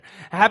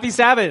Happy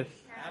Sabbath.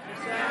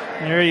 Happy Sabbath.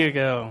 There you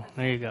go.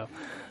 There you go.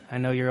 I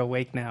know you're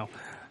awake now.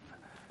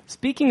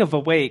 Speaking of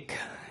awake,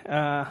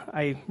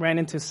 I ran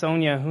into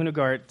Sonia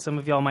Hunegart. Some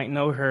of y'all might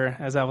know her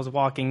as I was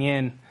walking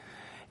in.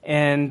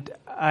 And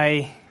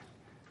I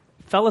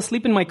fell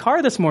asleep in my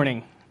car this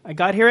morning. I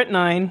got here at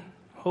 9,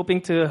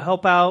 hoping to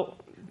help out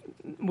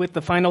with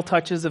the final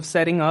touches of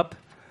setting up.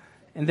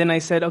 And then I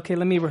said, okay,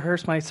 let me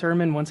rehearse my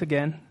sermon once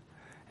again.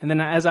 And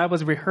then as I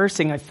was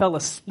rehearsing, I fell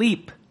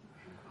asleep.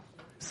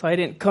 So I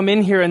didn't come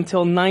in here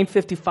until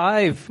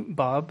 9:55,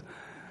 Bob.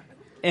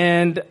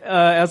 And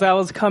as I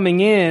was coming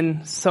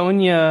in,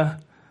 Sonia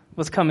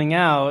was coming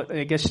out.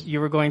 I guess you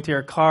were going to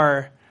your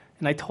car.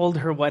 And I told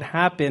her what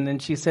happened.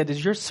 And she said,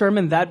 is your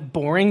sermon that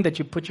boring that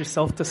you put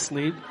yourself to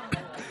sleep?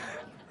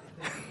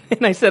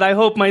 And I said, I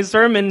hope my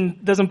sermon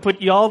doesn't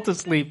put y'all to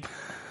sleep.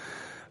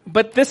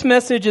 But this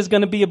message is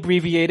going to be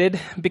abbreviated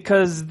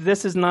because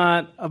this is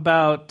not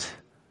about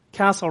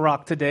Castle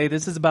Rock today.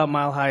 This is about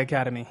Mile High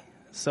Academy.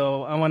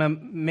 So I want to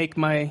make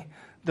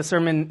the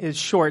sermon is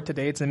short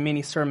today. It's a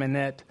mini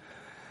sermonette.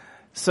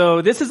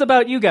 So this is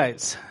about you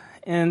guys.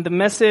 And the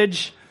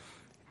message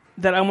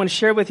that I want to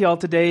share with y'all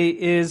today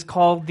is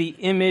called the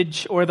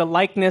image or the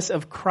likeness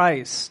of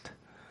Christ.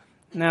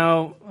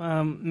 Now,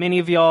 many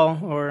of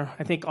y'all, or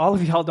I think all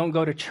of y'all don't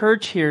go to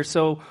church here.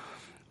 So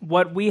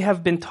what we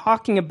have been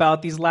talking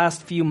about these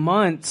last few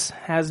months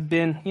has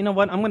been, you know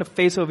what, I'm going to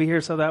face over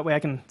here so that way I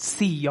can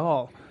see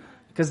y'all.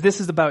 Because this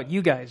is about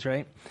you guys,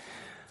 right?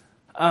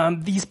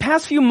 These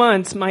past few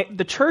months, my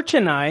church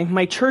and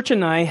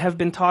I have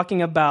been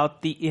talking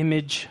about the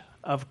image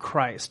of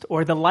Christ,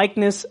 or the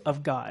likeness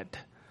of God.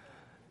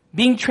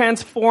 Being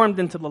transformed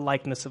into the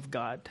likeness of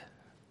God.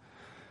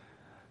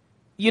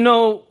 You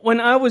know,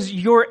 when I was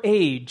your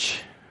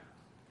age,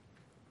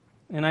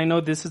 and I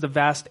know this is a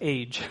vast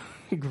age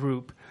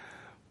group,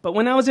 but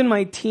when I was in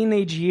my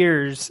teenage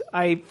years,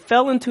 I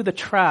fell into the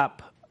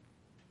trap.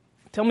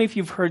 Tell me if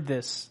you've heard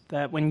this,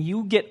 that when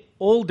you get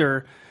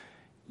older,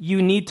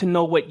 you need to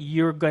know what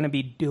you're going to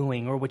be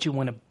doing or what you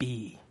want to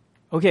be.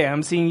 Okay,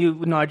 I'm seeing you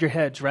nod your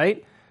heads,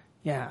 right?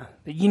 Yeah,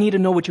 you need to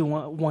know what you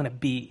want to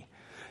be.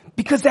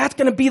 Because that's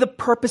going to be the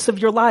purpose of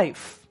your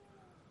life.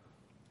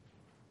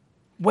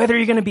 Whether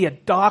you're going to be a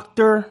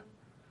doctor,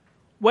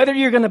 whether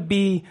you're going to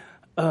be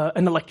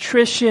an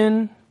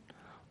electrician,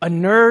 a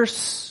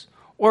nurse,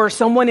 or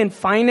someone in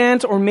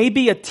finance, or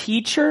maybe a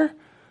teacher,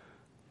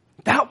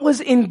 that was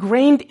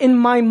ingrained in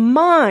my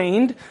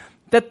mind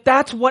that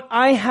that's what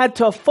I had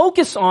to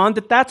focus on,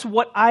 that's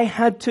what I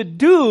had to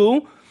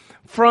do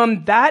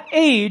from that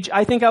age.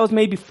 I think I was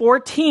maybe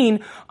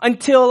 14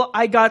 until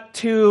I got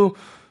to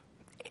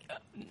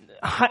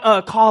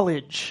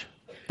college.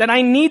 That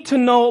I need to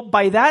know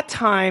by that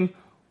time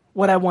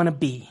what I want to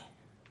be.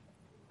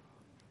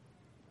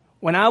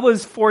 When I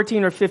was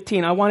 14 or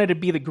 15, I wanted to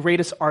be the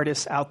greatest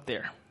artist out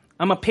there.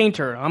 I'm a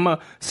painter. I'm a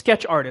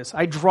sketch artist.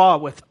 I draw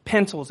with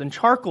pencils and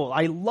charcoal.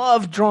 I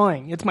love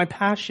drawing. It's my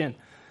passion.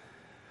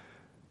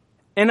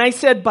 And I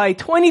said by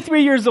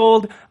 23 years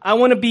old, I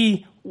want to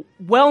be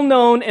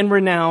well-known and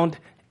renowned.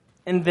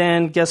 And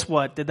then guess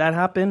what? Did that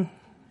happen?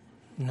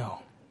 No.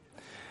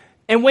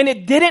 And when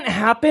it didn't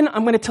happen,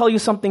 I'm going to tell you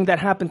something that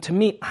happened to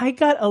me. I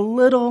got a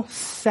little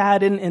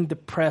saddened and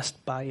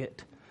depressed by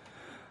it.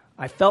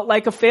 I felt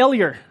like a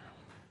failure.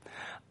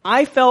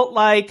 I felt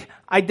like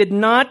I did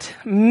not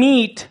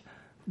meet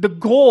the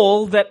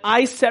goal that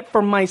I set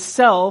for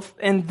myself,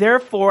 and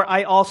therefore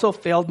I also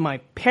failed my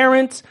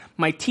parents,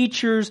 my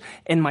teachers,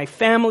 and my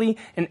family,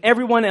 and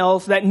everyone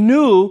else that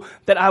knew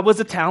that I was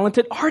a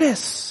talented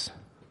artist.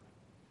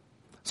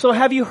 So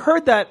have you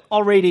heard that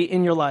already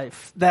in your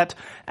life? That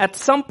at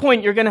some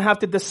point you're going to have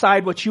to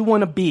decide what you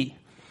want to be.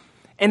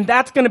 And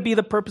that's going to be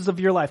the purpose of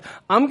your life.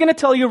 I'm going to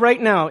tell you right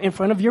now in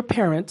front of your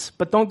parents,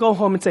 but don't go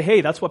home and say,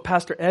 hey, that's what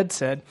Pastor Ed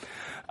said.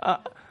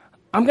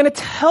 I'm going to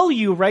tell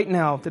you right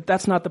now that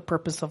that's not the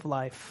purpose of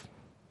life.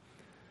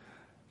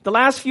 The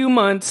last few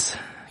months,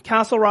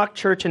 Castle Rock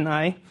Church and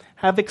I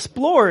have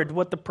explored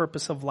what the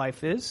purpose of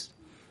life is.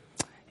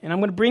 And I'm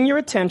going to bring your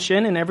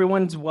attention, and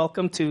everyone's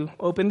welcome to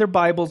open their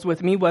Bibles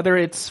with me, whether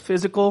it's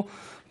physical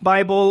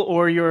Bible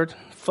or your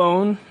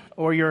phone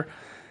or your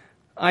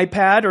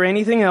iPad or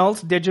anything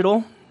else,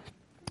 digital.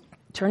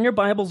 Turn your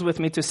Bibles with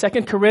me to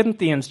 2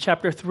 Corinthians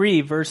chapter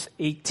 3, verse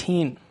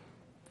 18.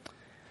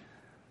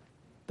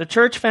 The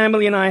church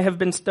family and I have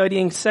been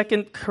studying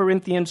 2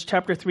 Corinthians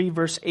chapter 3,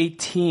 verse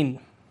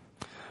 18.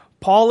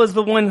 Paul is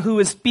the one who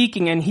is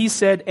speaking, and he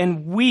said,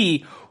 and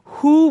we,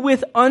 who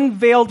with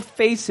unveiled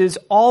faces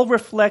all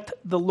reflect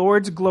the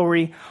Lord's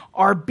glory,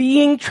 are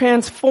being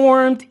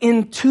transformed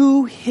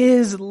into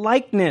his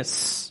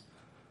likeness,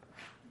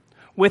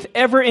 with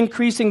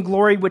ever-increasing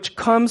glory which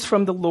comes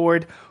from the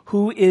Lord,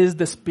 who is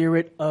the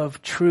Spirit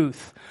of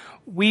truth.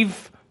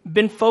 We've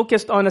been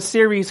focused on a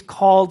series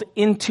called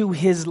Into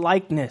His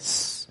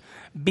Likeness,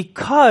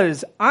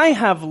 because I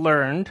have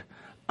learned,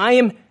 I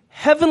am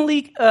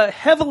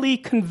heavily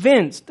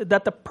convinced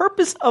that the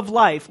purpose of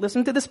life,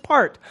 listen to this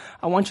part,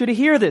 I want you to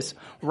hear this,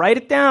 write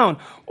it down,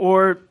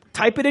 or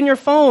type it in your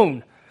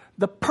phone.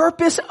 The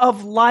purpose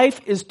of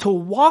life is to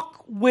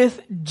walk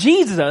with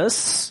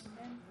Jesus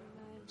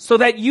so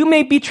that you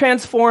may be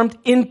transformed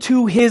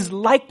into his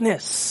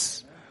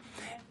likeness.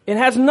 It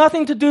has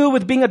nothing to do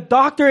with being a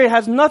doctor. It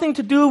has nothing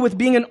to do with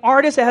being an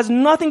artist. It has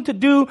nothing to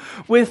do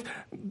with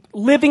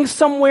living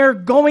somewhere,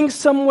 going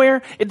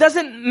somewhere. It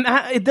doesn't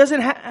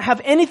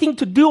have anything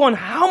to do on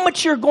how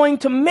much you're going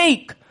to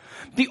make.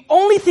 The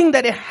only thing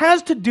that it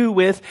has to do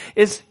with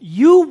is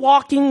you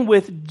walking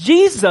with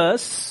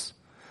Jesus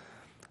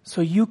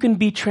so you can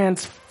be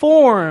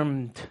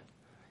transformed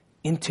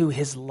into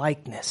his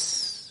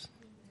likeness.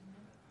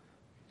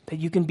 That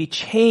you can be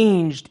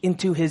changed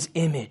into his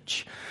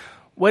image.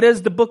 What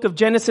does the book of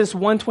Genesis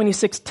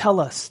 1:26 tell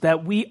us?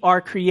 That we are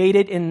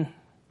created in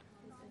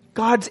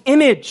God's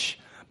image.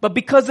 But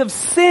because of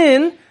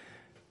sin,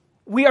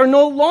 we are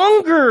no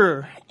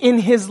longer in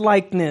his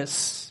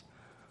likeness.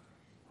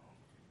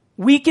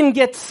 We can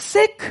get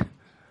sick.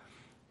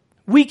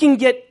 We can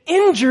get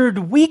injured.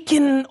 We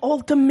can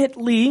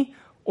ultimately,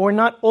 or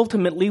not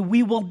ultimately,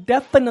 we will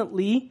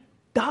definitely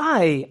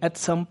die at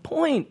some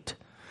point.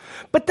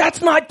 But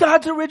that's not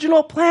God's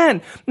original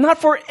plan. Not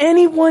for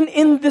anyone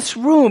in this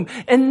room,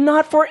 and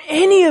not for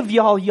any of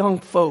y'all young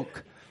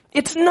folk.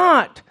 It's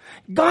not.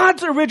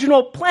 God's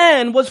original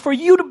plan was for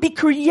you to be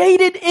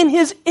created in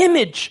his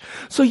image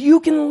so you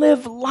can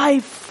live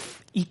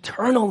life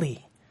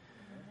eternally.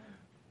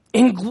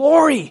 In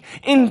glory,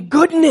 in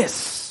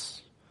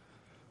goodness.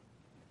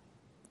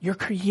 You're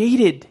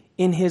created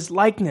in his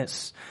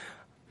likeness.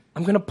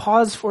 I'm going to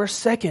pause for a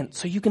second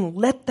so you can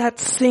let that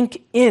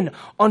sink in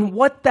on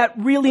what that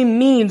really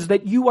means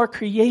that you are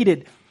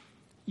created.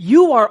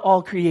 You are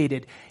all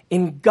created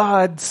in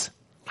God's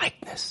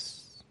likeness.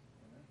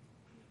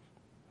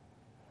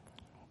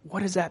 What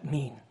does that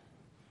mean?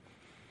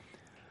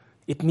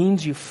 It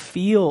means you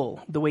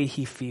feel the way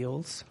he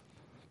feels.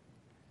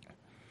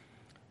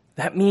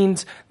 That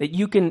means that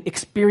you can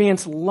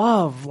experience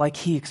love like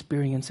he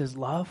experiences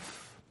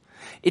love.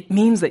 It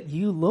means that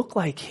you look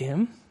like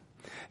him.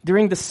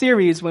 During the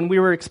series, when we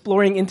were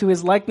exploring into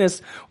his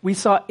likeness, we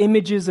saw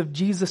images of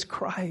Jesus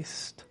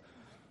Christ.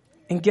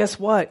 And guess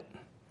what?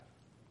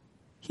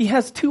 He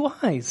has 2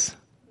 eyes,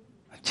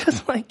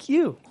 just like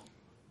you.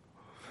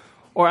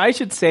 Or I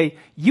should say,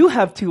 you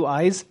have 2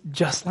 eyes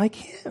just like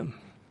him.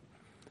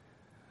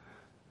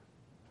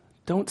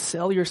 Don't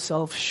sell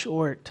yourself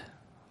short.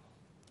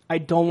 I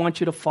don't want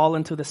you to fall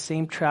into the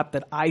same trap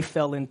that I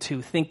fell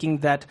into, thinking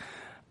that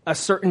a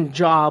certain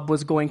job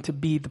was going to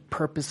be the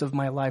purpose of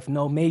my life.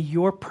 No, may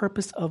your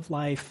purpose of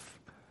life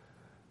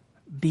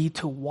be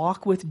to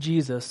walk with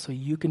Jesus so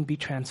you can be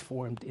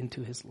transformed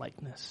into his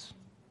likeness.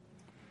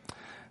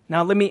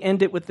 Now, let me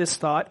end it with this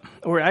thought,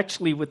 or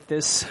actually with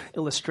this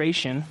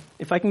illustration.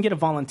 If I can get a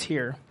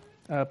volunteer,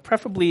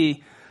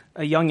 preferably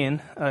a youngin',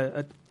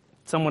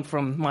 someone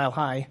from Mile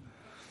High.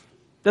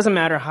 Doesn't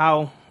matter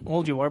how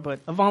old you are,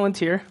 but a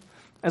volunteer,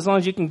 as long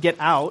as you can get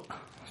out,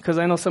 because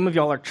I know some of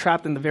y'all are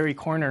trapped in the very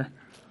corner.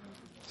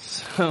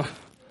 So,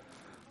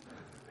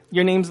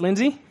 your name's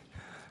Lindsay?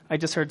 I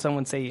just heard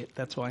someone say it,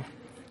 that's why.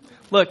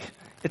 Look,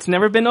 it's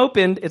never been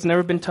opened, it's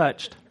never been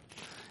touched.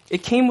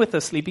 It came with a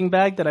sleeping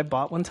bag that I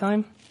bought one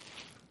time,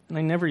 and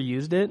I never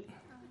used it,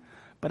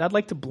 but I'd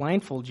like to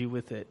blindfold you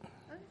with it.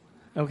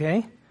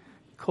 Okay?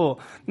 Cool.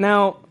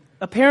 Now,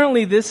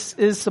 apparently this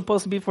is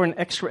supposed to be for an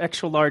extra,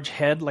 extra large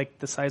head, like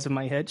the size of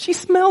my head. She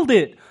smelled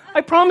it.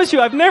 I promise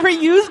you, I've never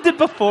used it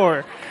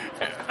before.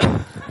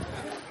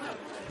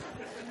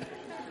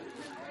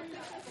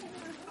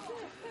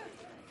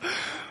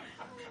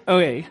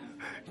 Okay,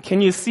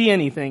 can you see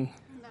anything?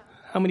 No.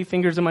 How many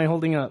fingers am I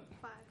holding up?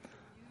 5.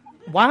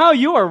 Wow,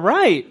 you are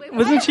right. Wait,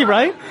 Wasn't she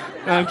right?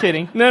 No, I'm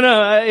kidding.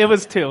 No, it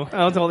was 2.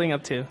 I was holding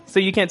up 2. So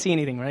you can't see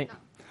anything, right?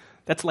 No.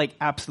 That's like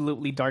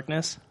absolutely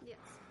darkness. Yes.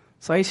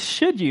 So I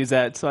should use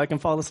that so I can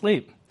fall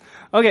asleep.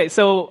 Okay,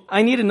 so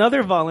I need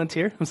another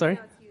volunteer. I'm sorry?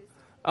 Now it's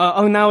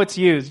used. Now it's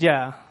used,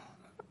 yeah.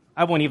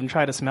 I won't even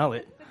try to smell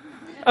it.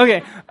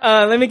 Okay,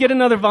 let me get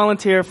another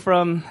volunteer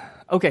from...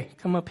 Okay,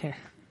 come up here.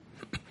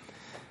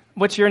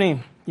 What's your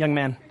name, young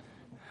man?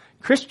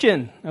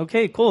 Christian.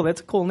 Okay, cool.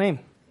 That's a cool name.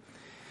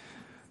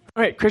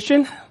 All right,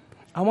 Christian,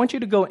 I want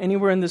you to go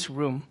anywhere in this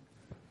room.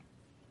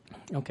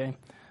 Okay.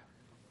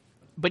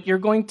 But you're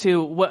going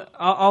to...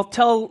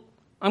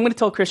 I'm going to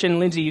tell Christian,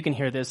 Lindsay, you can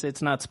hear this.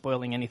 It's not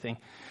spoiling anything.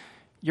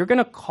 You're going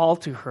to call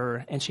to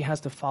her, and she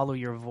has to follow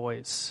your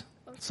voice.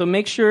 So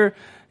make sure,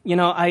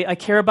 I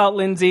care about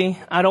Lindsay.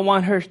 I don't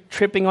want her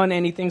tripping on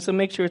anything, so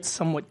make sure it's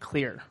somewhat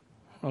clear.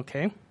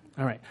 Okay?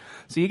 All right.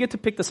 So you get to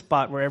pick the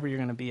spot wherever you're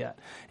going to be at.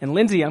 And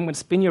Lindsay, I'm going to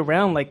spin you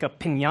around like a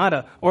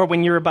piñata, or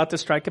when you're about to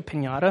strike a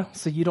piñata,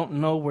 so you don't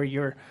know where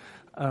your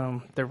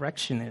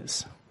direction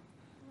is.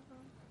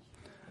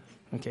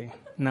 Okay.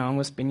 Now I'm going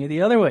to spin you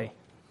the other way.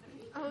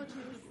 Oh,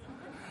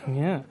 jeez.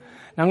 Yeah.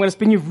 Now I'm going to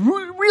spin you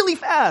really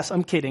fast.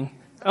 I'm kidding.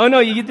 Oh, no,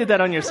 you did that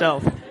on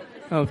yourself.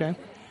 Okay.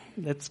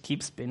 Let's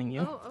keep spinning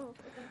you. Oh.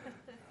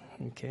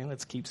 Okay,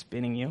 let's keep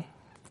spinning you.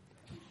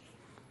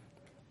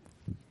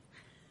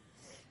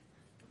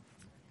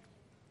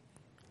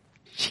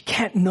 she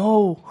can't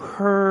know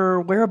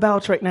her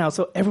whereabouts right now,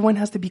 so everyone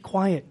has to be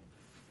quiet.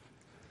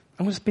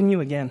 I'm going to spin you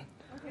again.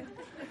 Okay.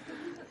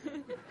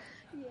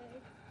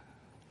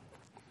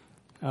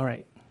 All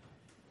right.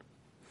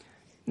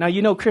 Now,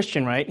 you know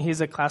Christian, right?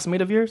 He's a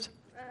classmate of yours?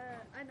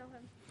 I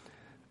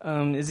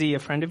know him. Is he a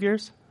friend of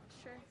yours?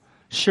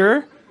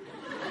 Sure. Sure?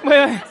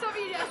 Wait.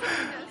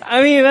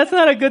 I mean, that's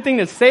not a good thing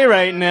to say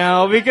right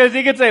now, because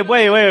he could say,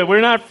 wait,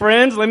 we're not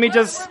friends. Let me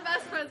We're best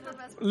friends.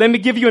 let me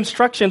give you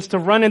instructions to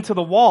run into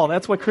the wall.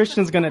 That's what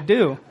Christian's going to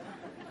do.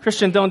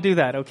 Christian, don't do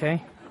that,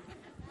 okay?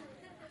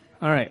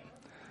 All right.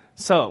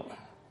 So,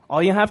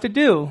 all you have to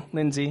do,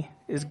 Lindsay,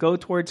 is go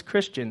towards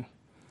Christian,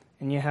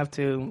 and you have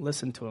to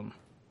listen to him.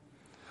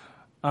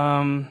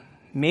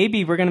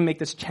 Maybe we're going to make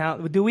this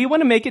challenge. Do we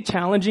want to make it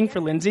challenging for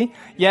Lindsay?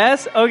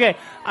 Yes? Okay.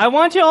 I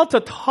want you all to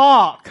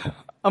talk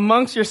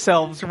amongst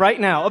yourselves right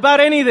now about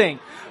anything.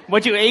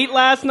 What you ate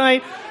last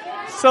night.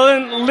 So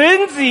then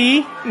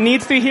Lindsay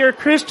needs to hear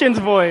Christian's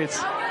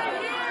voice.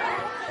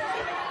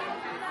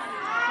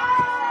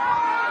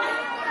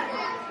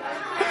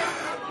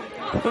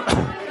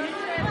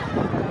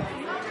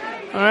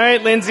 All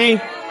right,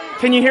 Lindsay.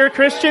 Can you hear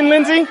Christian,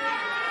 Lindsay?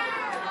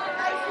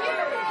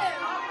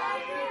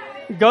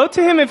 Go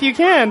to him if you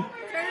can.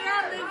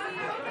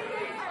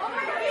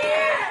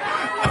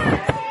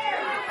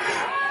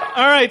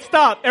 All right,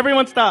 stop.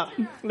 Everyone stop.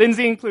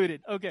 Lindsay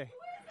included. Okay.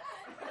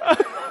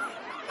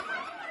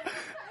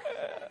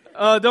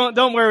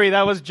 Don't worry.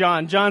 That was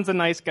John. John's a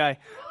nice guy.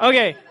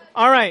 Okay.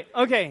 All right.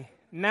 Okay.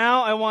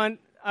 Now I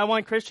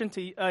want Christian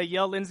to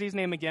yell Lindsay's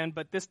name again,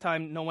 but this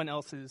time no one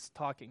else is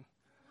talking.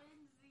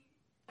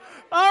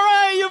 All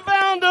right, you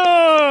found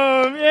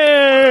him.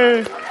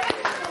 Yay.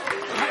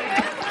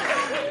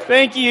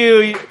 Thank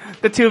you.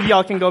 The two of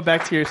y'all can go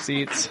back to your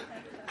seats.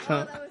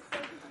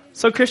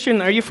 So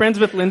Christian, are you friends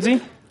with Lindsay?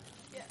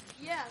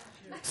 Yeah.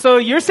 So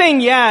you're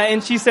saying yeah,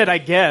 and she said, I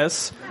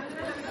guess.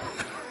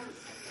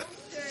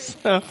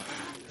 So,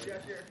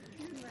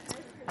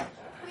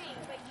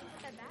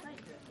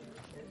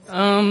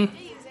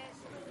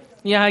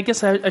 yeah, I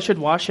guess I should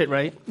wash it,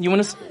 right? You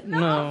want to?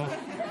 No.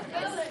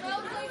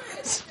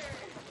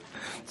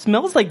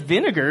 Smells like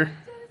vinegar.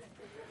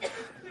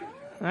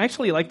 I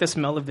actually like the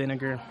smell of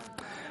vinegar.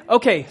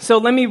 Okay, so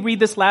let me read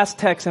this last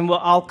text, and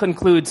I'll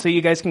conclude so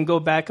you guys can go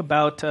back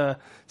about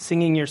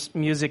singing your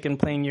music and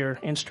playing your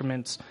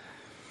instruments.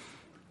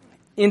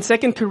 In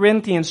 2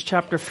 Corinthians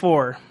chapter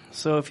 4,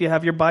 so if you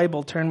have your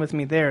Bible, turn with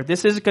me there.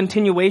 This is a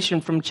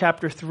continuation from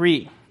chapter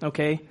 3,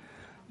 okay?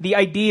 The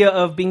idea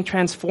of being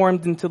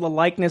transformed into the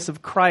likeness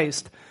of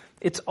Christ,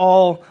 it's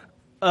all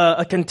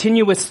a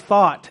continuous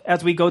thought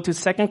as we go to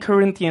 2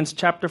 Corinthians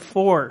chapter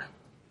 4,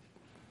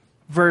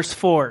 verse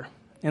 4.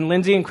 And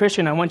Lindsay and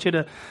Christian, I want you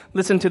to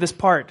listen to this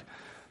part.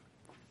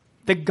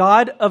 The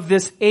God of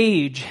this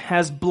age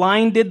has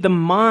blinded the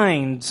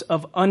minds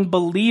of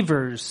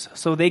unbelievers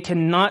so they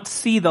cannot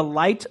see the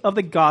light of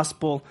the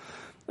gospel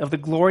of the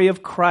glory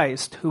of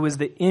Christ, who is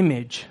the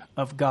image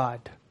of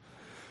God.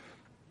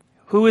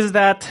 Who is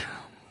that?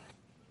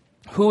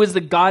 Who is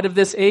the God of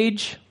this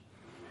age?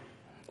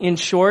 In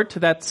short,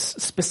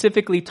 that's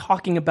specifically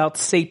talking about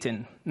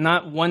Satan,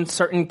 not one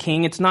certain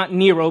king. It's not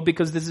Nero,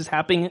 because this is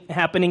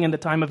happening in the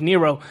time of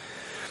Nero.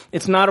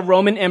 It's not a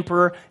Roman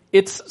emperor.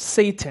 It's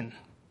Satan,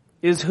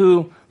 is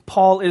who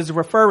Paul is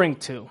referring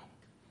to.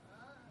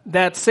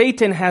 That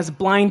Satan has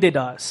blinded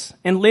us.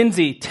 And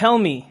Lindsay,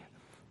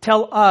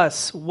 tell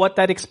us what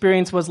that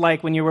experience was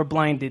like when you were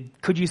blinded.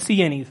 Could you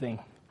see anything?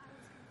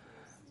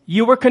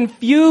 You were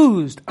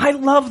confused. I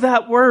love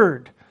that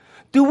word.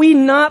 Do we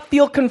not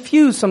feel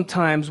confused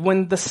sometimes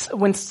when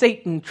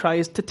Satan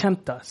tries to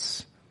tempt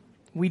us?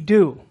 We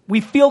do.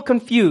 We feel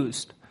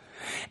confused.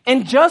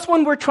 And just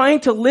when we're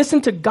trying to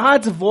listen to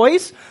God's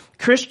voice,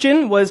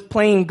 Christian was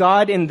playing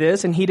God in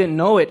this and he didn't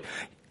know it.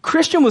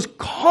 Christian was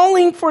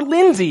calling for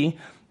Lindsay.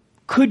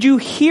 Could you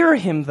hear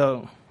him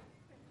though?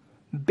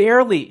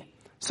 Barely.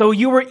 So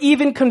you were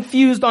even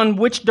confused on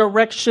which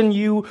direction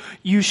you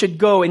should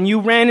go. And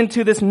you ran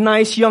into this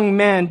nice young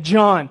man,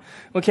 John.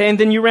 Okay, and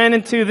then you ran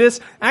into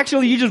this,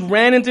 actually you just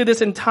ran into this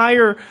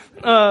entire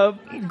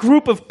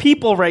group of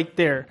people right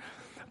there.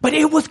 But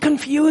it was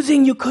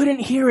confusing. You couldn't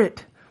hear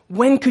it.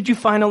 When could you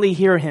finally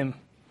hear him?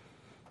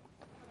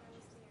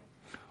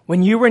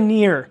 When you were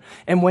near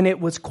and when it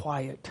was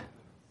quiet.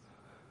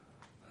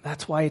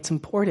 That's why it's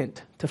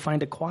important to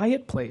find a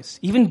quiet place.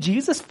 Even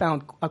Jesus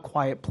found a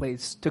quiet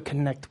place to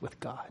connect with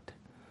God.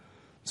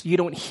 So you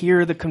don't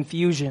hear the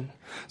confusion.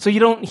 So you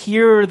don't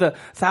hear the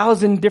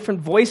 1,000 different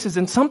voices.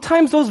 And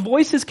sometimes those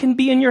voices can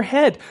be in your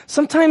head.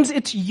 Sometimes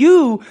it's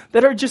you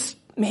that are just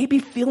maybe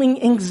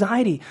feeling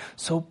anxiety.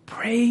 So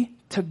pray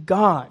to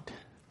God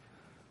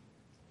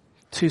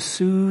to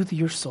soothe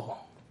your soul.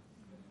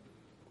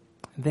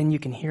 Then you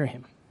can hear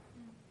him.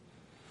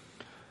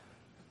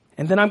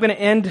 And then I'm going to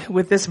end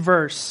with this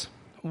verse.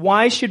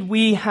 Why should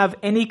we have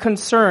any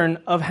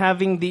concern of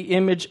having the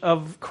image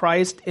of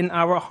Christ in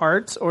our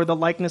hearts or the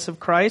likeness of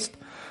Christ?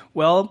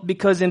 Well,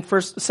 because in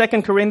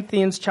 2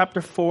 Corinthians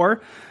chapter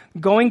 4,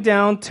 going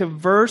down to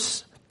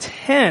verse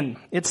 10,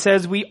 it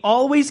says, we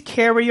always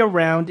carry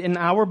around in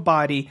our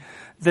body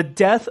the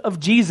death of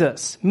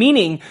Jesus,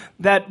 meaning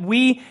that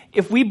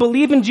if we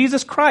believe in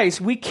Jesus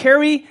Christ, we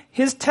carry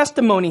his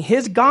testimony,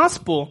 his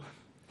gospel,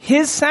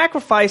 his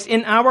sacrifice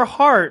in our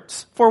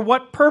hearts. For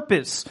what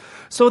purpose?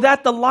 So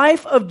that the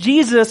life of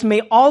Jesus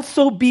may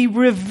also be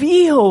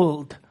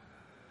revealed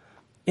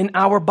in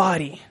our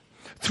body,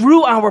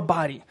 through our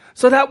body.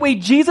 So that way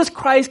Jesus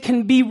Christ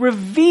can be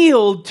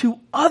revealed to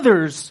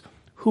others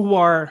who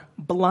are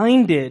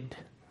blinded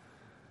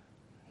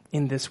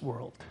in this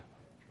world.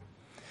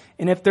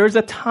 And if there's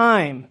a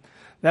time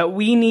that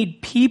we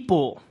need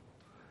people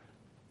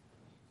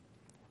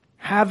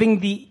having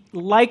the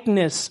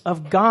likeness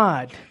of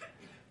God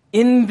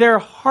in their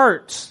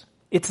hearts,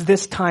 it's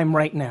this time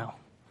right now.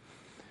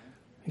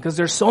 Because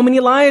there's so many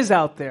lies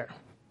out there.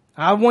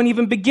 I won't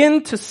even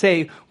begin to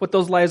say what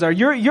those lies are.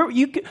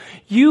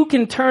 You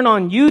can turn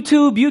on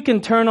YouTube, you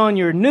can turn on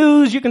your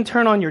news, you can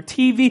turn on your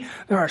TV.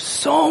 There are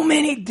so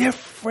many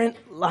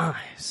different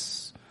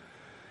lies.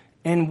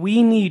 And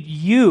we need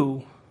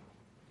you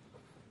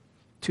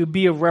to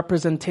be a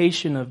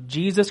representation of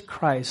Jesus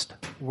Christ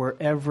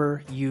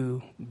wherever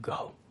you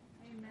go.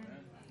 Amen.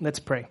 Let's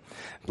pray.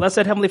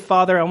 Blessed Heavenly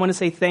Father, I want to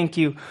say thank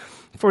you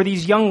for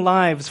these young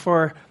lives,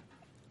 for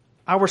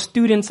our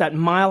students at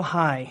Mile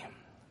High,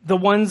 the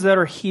ones that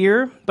are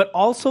here, but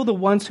also the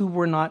ones who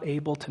were not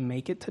able to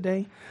make it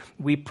today.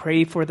 We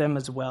pray for them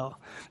as well.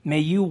 May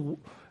you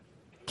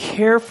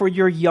care for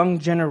your young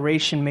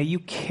generation. May you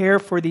care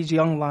for these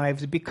young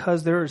lives,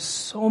 because there are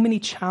so many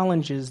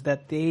challenges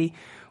that they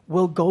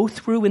will go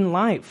through in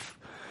life.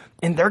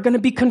 And they're going to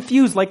be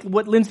confused, like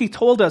what Lindsay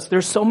told us.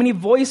 There's so many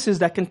voices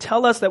that can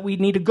tell us that we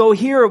need to go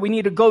here, or we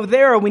need to go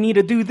there, or we need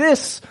to do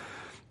this.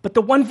 But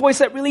the one voice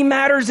that really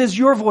matters is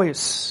your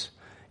voice.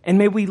 And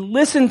may we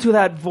listen to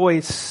that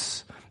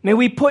voice. May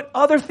we put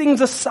other things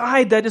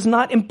aside that is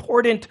not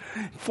important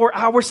for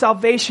our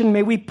salvation.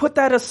 May we put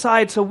that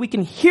aside so we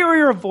can hear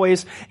your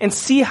voice and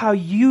see how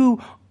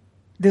you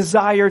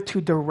desire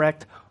to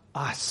direct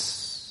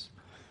us.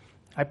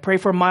 I pray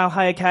for Mile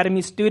High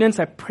Academy students.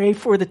 I pray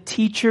for the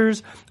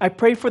teachers. I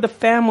pray for the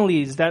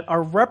families that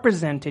are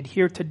represented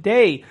here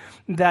today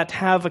that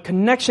have a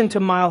connection to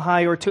Mile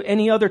High or to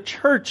any other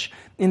church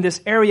in this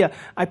area.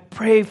 I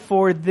pray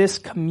for this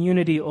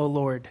community, O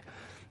Lord,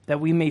 that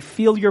we may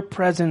feel your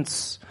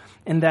presence,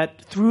 and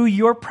that through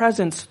your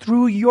presence,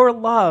 through your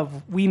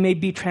love, we may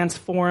be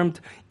transformed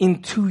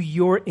into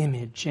your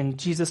image. In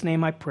Jesus'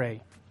 name I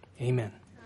pray. Amen.